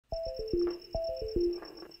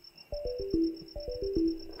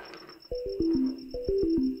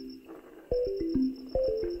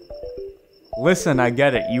Listen, I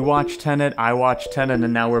get it. You watch Tenet, I watch Tenet,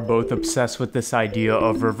 and now we're both obsessed with this idea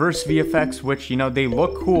of reverse VFX, which, you know, they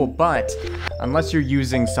look cool, but unless you're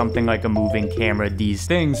using something like a moving camera, these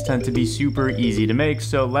things tend to be super easy to make,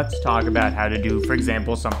 so let's talk about how to do, for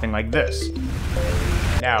example, something like this.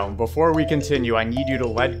 Now, before we continue, I need you to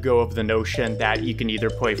let go of the notion that you can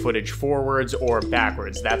either play footage forwards or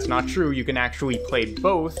backwards. That's not true. You can actually play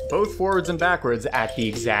both forwards and backwards at the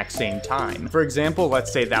exact same time. For example,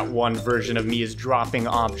 let's say that one version of me is dropping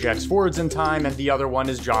objects forwards in time and the other one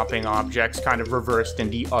is dropping objects kind of reversed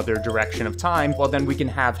in the other direction of time. Well, then we can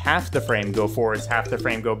have half the frame go forwards, half the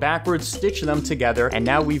frame go backwards, stitch them together, and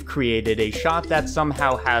now we've created a shot that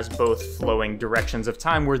somehow has both flowing directions of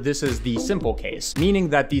time, where this is the simple case,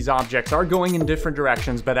 meaning that these objects are going in different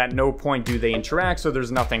directions, but at no point do they interact, so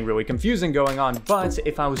there's nothing really confusing going on. But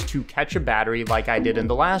if I was to catch a battery like I did in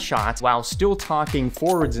the last shot, while still talking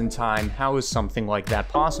forwards in time, how is something like that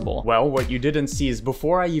possible? Well, what you didn't see is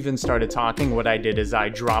before I even started talking, what I did is I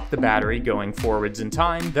dropped the battery going forwards in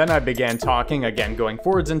time, then I began talking, again going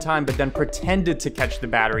forwards in time, but then pretended to catch the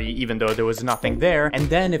battery even though there was nothing there, and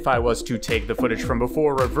then if I was to take the footage from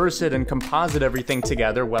before, reverse it, and composite everything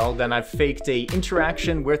together, well, then I've faked a interaction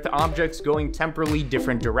with objects going temporally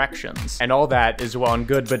different directions. And all that is well and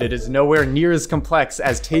good, but it is nowhere near as complex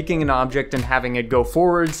as taking an object and having it go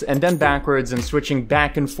forwards and then backwards and switching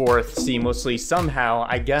back and forth seamlessly somehow.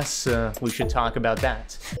 I guess we should talk about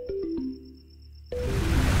that.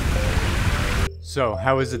 So,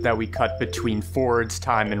 how is it that we cut between forwards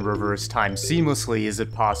time and reverse time seamlessly? Is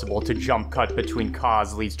it possible to jump cut between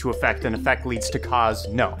cause leads to effect and effect leads to cause?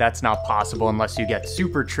 No, that's not possible unless you get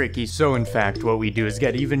super tricky. So in fact, what we do is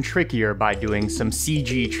get even trickier by doing some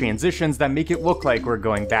CG transitions that make it look like we're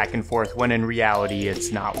going back and forth when in reality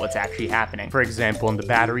it's not what's actually happening. For example, in the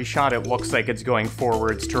battery shot, it looks like it's going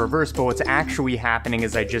forwards to reverse, but what's actually happening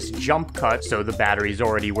is I just jump cut, so the battery's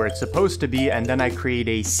already where it's supposed to be, and then I create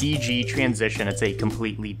a CG transition. It's a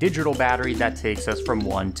completely digital battery that takes us from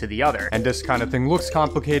one to the other. And this kind of thing looks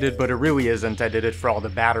complicated, but it really isn't. I did it for all the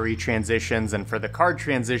battery transitions and for the card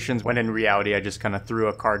transitions, when in reality I just kind of threw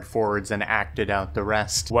a card forwards and acted out the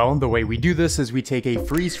rest. Well, the way we do this is we take a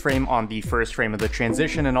freeze frame on the first frame of the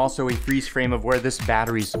transition and also a freeze frame of where this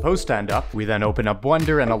battery is supposed to end up. We then open up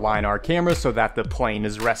Blender and align our camera so that the plane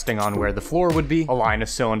is resting on where the floor would be. Align a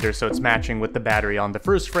cylinder so it's matching with the battery on the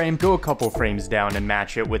first frame. Go a couple frames down and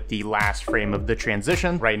match it with the last frame of the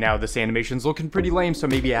transition. Right now this animation's looking pretty lame, so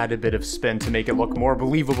maybe add a bit of spin to make it look more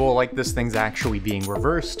believable, like this thing's actually being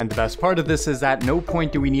reversed. And the best part of this is at no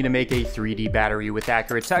point do we need to make a 3D battery with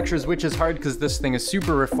accurate textures, which is hard because this thing is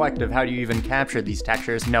super reflective. How do you even capture these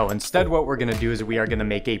textures? No, instead what we're gonna do is we are gonna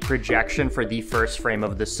make a projection for the first frame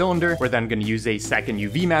of the cylinder. We're then gonna use a second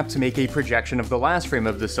UV map to make a projection of the last frame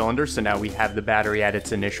of the cylinder, so now we have the battery at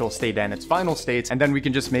its initial state and its final state, and then we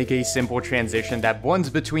can just make a simple transition that blends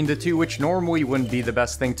between the two, which normally wouldn't be the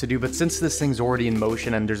best thing to do, but since this thing's already in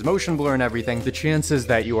motion and there's motion blur and everything, the chances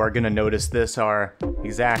that you are gonna notice this are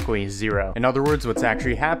exactly 0. In other words, what's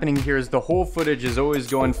actually happening here is the whole footage is always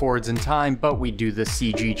going forwards in time, but we do the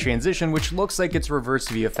CG transition, which looks like it's reverse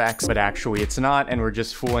VFX, but actually it's not, and we're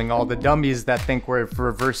just fooling all the dummies that think we're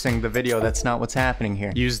reversing the video. That's not what's happening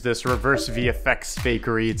here. Use this reverse VFX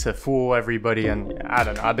fakery to fool everybody, and I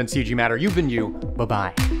don't know, I've been CG Matter, you've been you,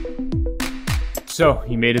 bye-bye. So,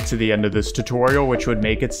 you made it to the end of this tutorial, which would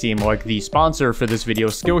make it seem like the sponsor for this video,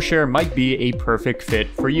 Skillshare, might be a perfect fit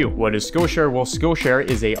for you. What is Skillshare? Well, Skillshare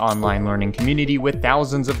is an online learning community with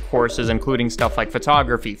thousands of courses, including stuff like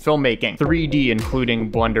photography, filmmaking, 3D,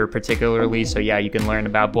 including Blender particularly, so yeah, you can learn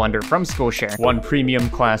about Blender from Skillshare. One premium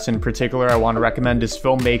class in particular I want to recommend is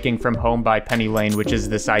Filmmaking from Home by Penny Lane, which is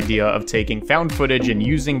this idea of taking found footage and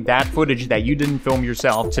using that footage that you didn't film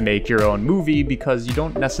yourself to make your own movie, because you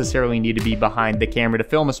don't necessarily need to be behind the camera to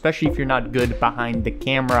film, especially if you're not good behind the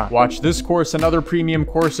camera. Watch this course and other premium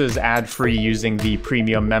courses ad-free using the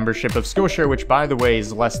premium membership of Skillshare, which by the way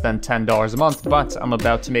is less than $10 a month, but I'm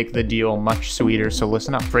about to make the deal much sweeter, so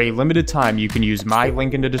listen up. For a limited time, you can use my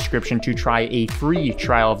link in the description to try a free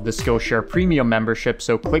trial of the Skillshare premium membership,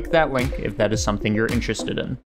 so click that link if that is something you're interested in.